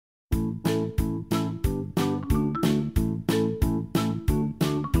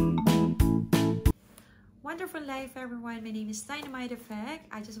Wonderful life, everyone. My name is Dynamight Effect.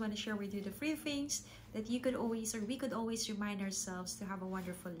 I just want to share with you the 3 things that you could always, or we could always remind ourselves to have a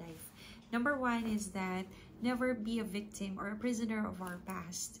wonderful life. Number 1 is that never be a victim or a prisoner of our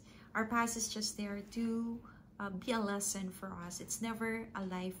past. Our past is just there to be a lesson for us. It's never a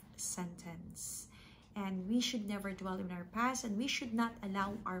life sentence. And we should never dwell in our past, and we should not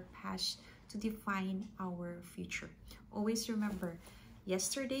allow our past to define our future. Always remember,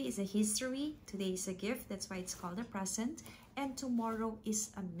 yesterday is a history, today is a gift, that's why it's called a present, and tomorrow is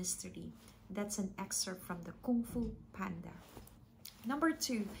a mystery. That's an excerpt from the Kung Fu Panda. Number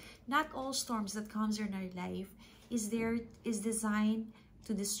 2, not all storms that comes in our life is designed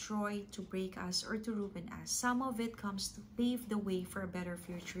to destroy, to break us, or to ruin us. Some of it comes to pave the way for a better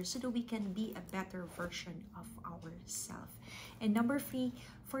future so that we can be a better version of ourselves. And number 3,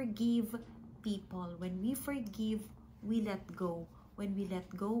 forgive people. When we forgive, we let go. When we let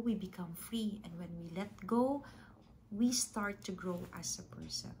go, we become free. And when we let go, we start to grow as a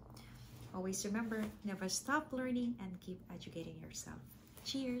person. Always remember, never stop learning and keep educating yourself.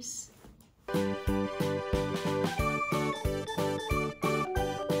 Cheers!